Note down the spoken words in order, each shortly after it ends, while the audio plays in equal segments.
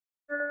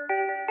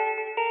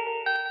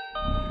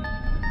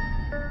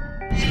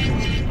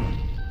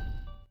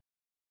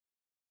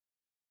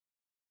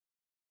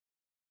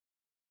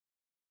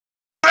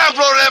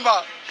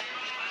Problema.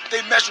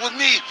 They messed with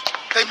me.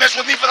 They messed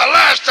with me for the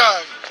last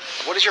time.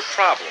 What is your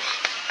problem?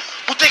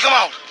 We'll take them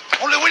out.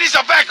 Only we need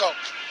some backup.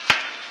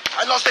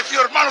 I lost a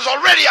few hermanos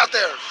already out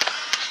there.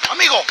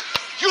 Amigo,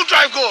 you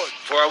drive good.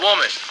 For a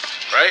woman,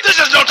 right? This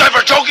is no time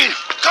for joking.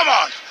 Come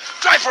on,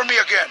 drive for me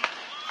again.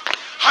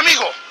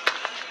 Amigo,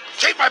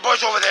 take my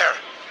boys over there.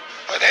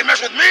 If they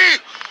mess with me,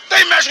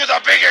 they mess with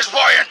the biggest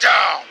boy in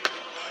town.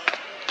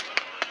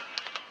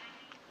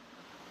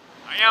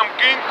 I am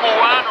King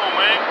Cubano,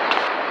 man.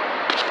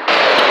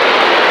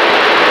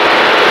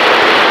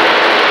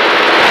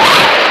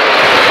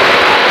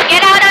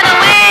 Get out of the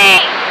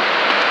way!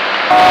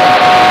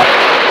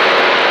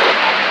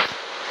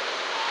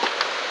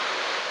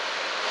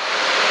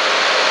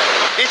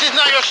 This is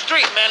not your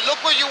street, man.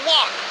 Look where you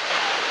walk.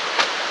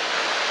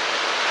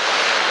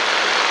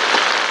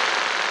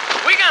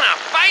 We're gonna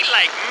fight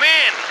like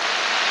men.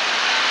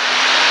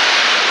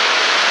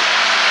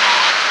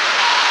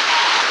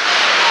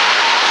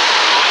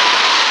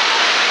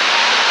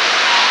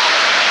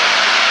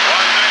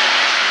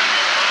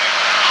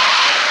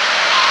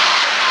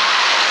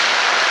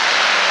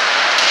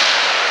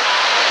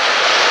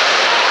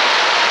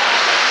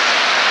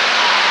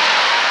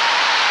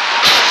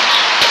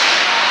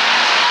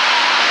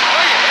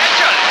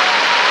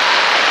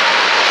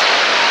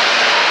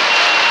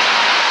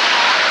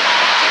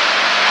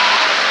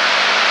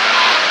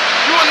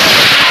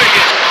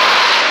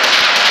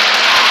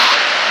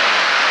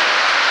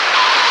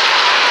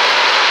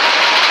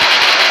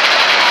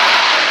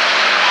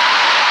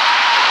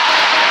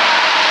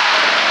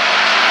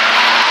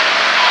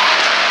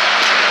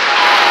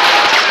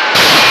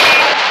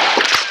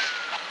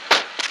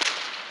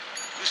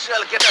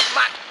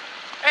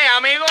 Hey,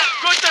 amigo,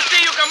 good to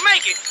see you can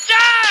make it.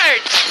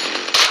 Charge!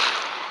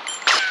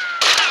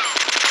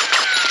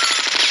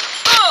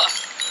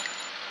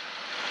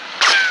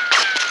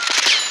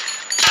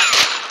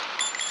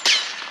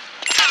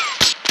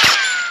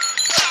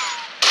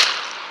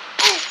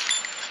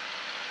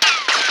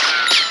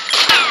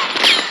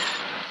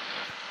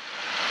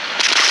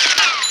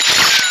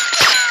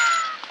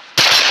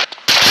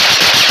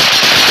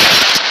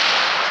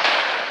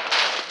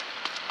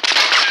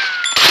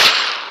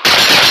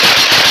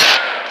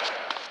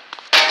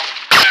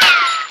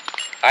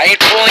 I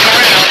ain't fooling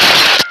around.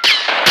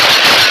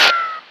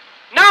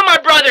 Now, my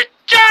brother,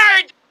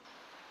 charge!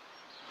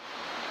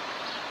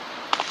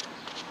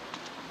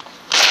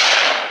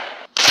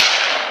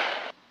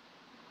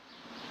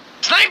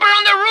 Sniper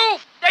on the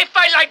roof! They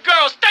fight like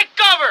girls. Take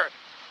cover!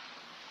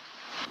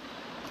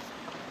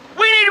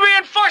 We need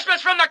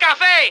reinforcements from the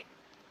cafe!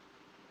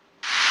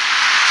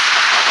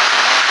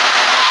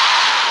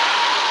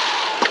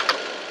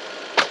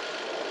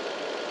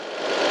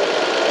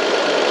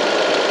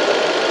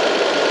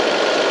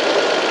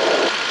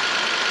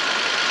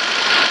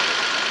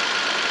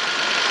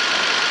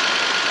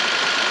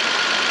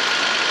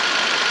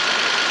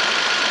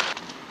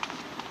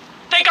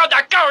 Take out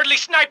that cowardly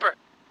sniper!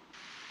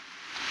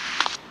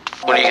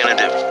 What are you gonna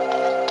do?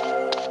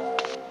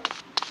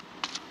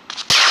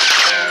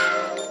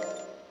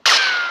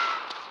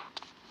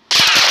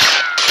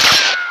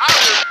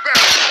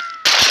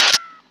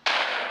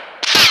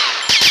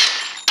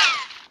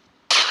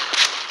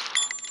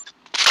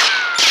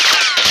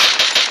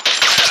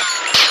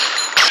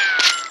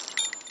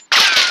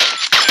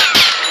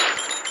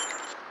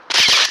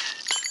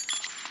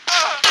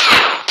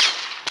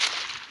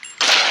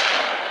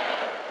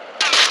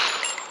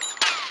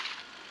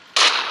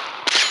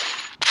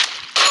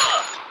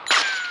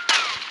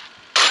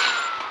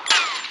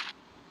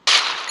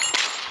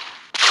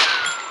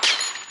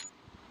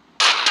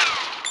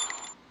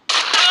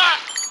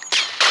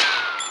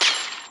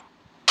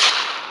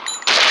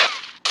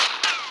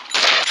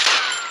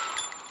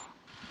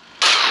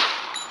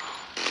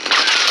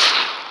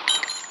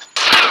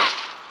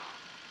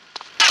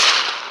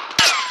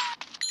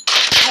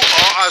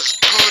 As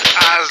good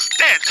as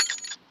dead.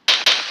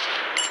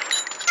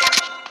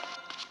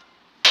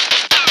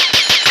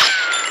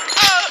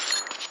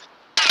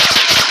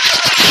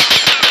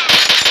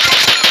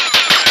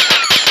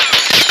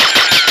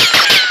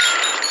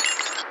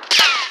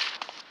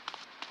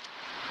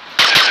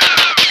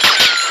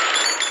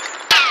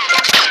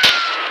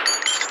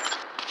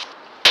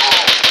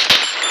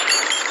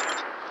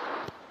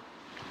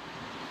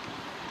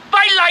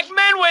 Fight like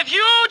men with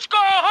huge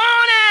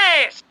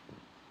cojones!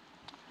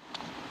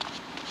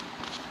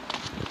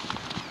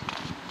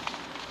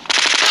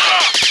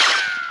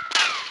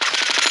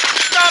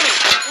 Tommy,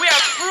 we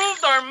have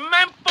proved our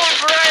manful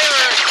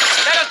bravery.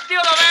 Let us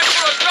steal a van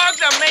full of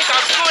drugs and make a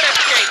good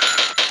escape.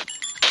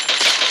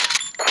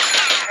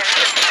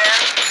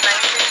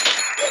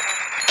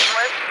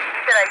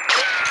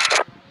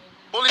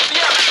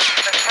 Policía.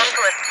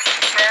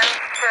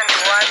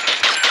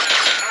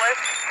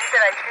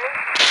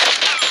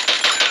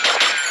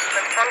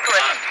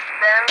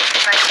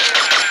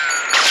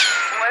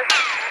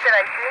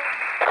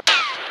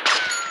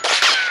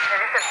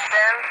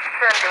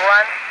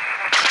 West,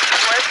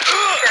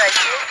 Should I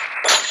shoot?